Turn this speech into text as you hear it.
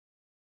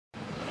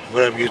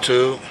What up,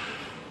 YouTube?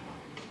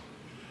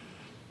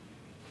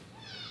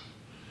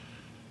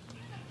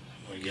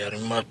 We got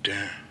him up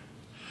there.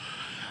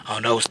 I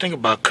don't know, I was thinking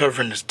about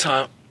covering this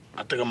top.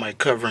 I think I might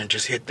cover and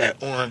just hit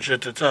that orange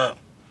at the top.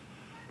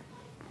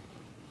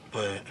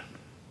 But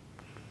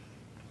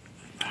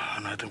I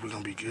don't know, I think we're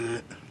gonna be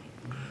good.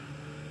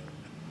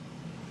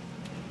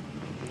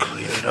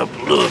 Clean it up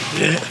a little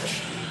bit.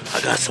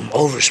 I got some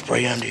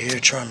overspray under here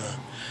trying to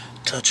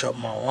touch up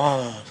my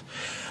lines.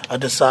 I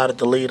decided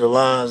to leave the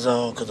lines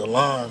on because the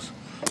lines,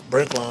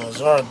 brake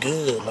lines are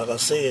good. Like I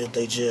said,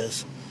 they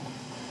just,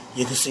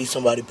 you can see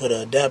somebody put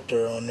an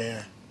adapter on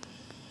there.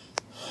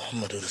 I'm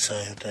going to do the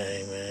same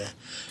thing, man,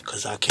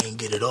 because I can't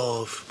get it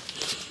off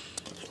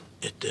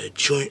at that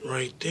joint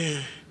right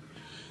there.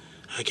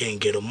 I can't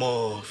get them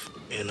off,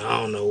 and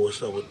I don't know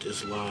what's up with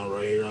this line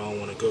right here. I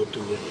don't want to go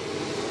through it.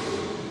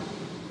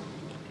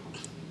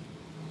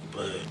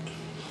 But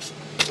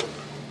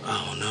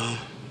I don't know.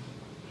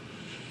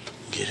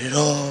 Get it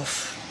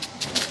off.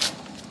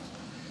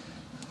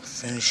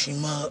 Finish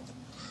him up.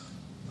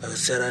 Like I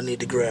said, I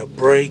need to grab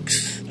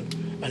brakes.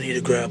 I need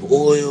to grab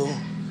oil.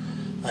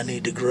 I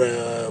need to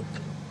grab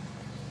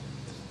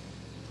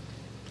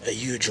a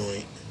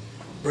U-joint.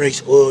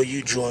 Brakes, oil,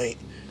 U-joint.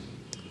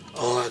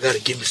 Oh, I gotta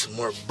give me some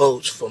more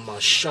bolts for my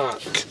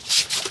shock.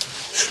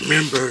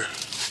 Remember,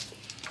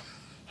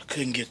 I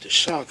couldn't get the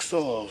shocks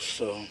off,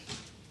 so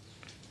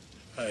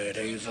alright,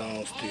 they was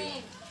on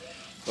still.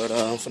 But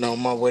I'm on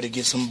my way to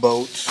get some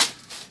bolts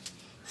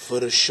for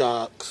the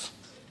shocks,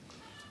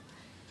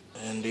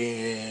 and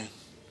then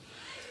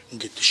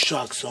get the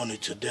shocks on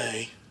it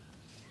today.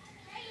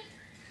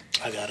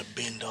 I gotta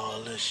bend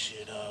all this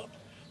shit up,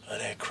 or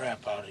that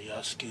crap out of y'all,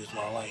 excuse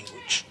my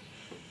language.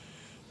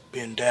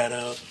 Bend that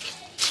up,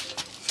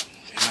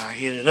 and I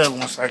hit it up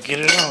once I get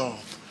it on.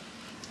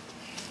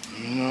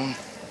 You know?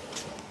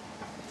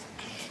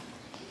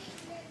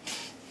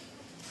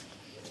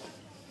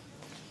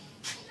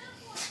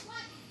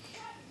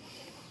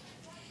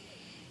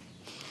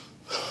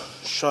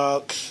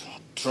 Shocks,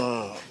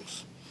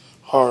 drums,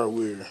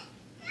 hardware,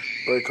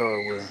 brake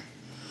hardware.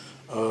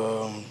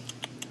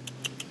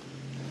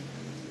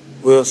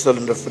 Wheel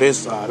cylinder for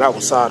this side. That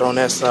was side on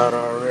that side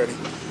already.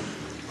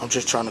 I'm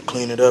just trying to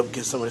clean it up,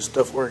 get some of this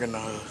stuff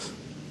organized.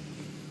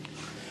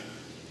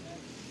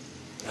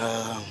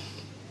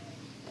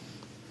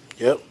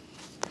 Yep.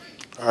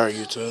 Alright,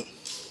 YouTube.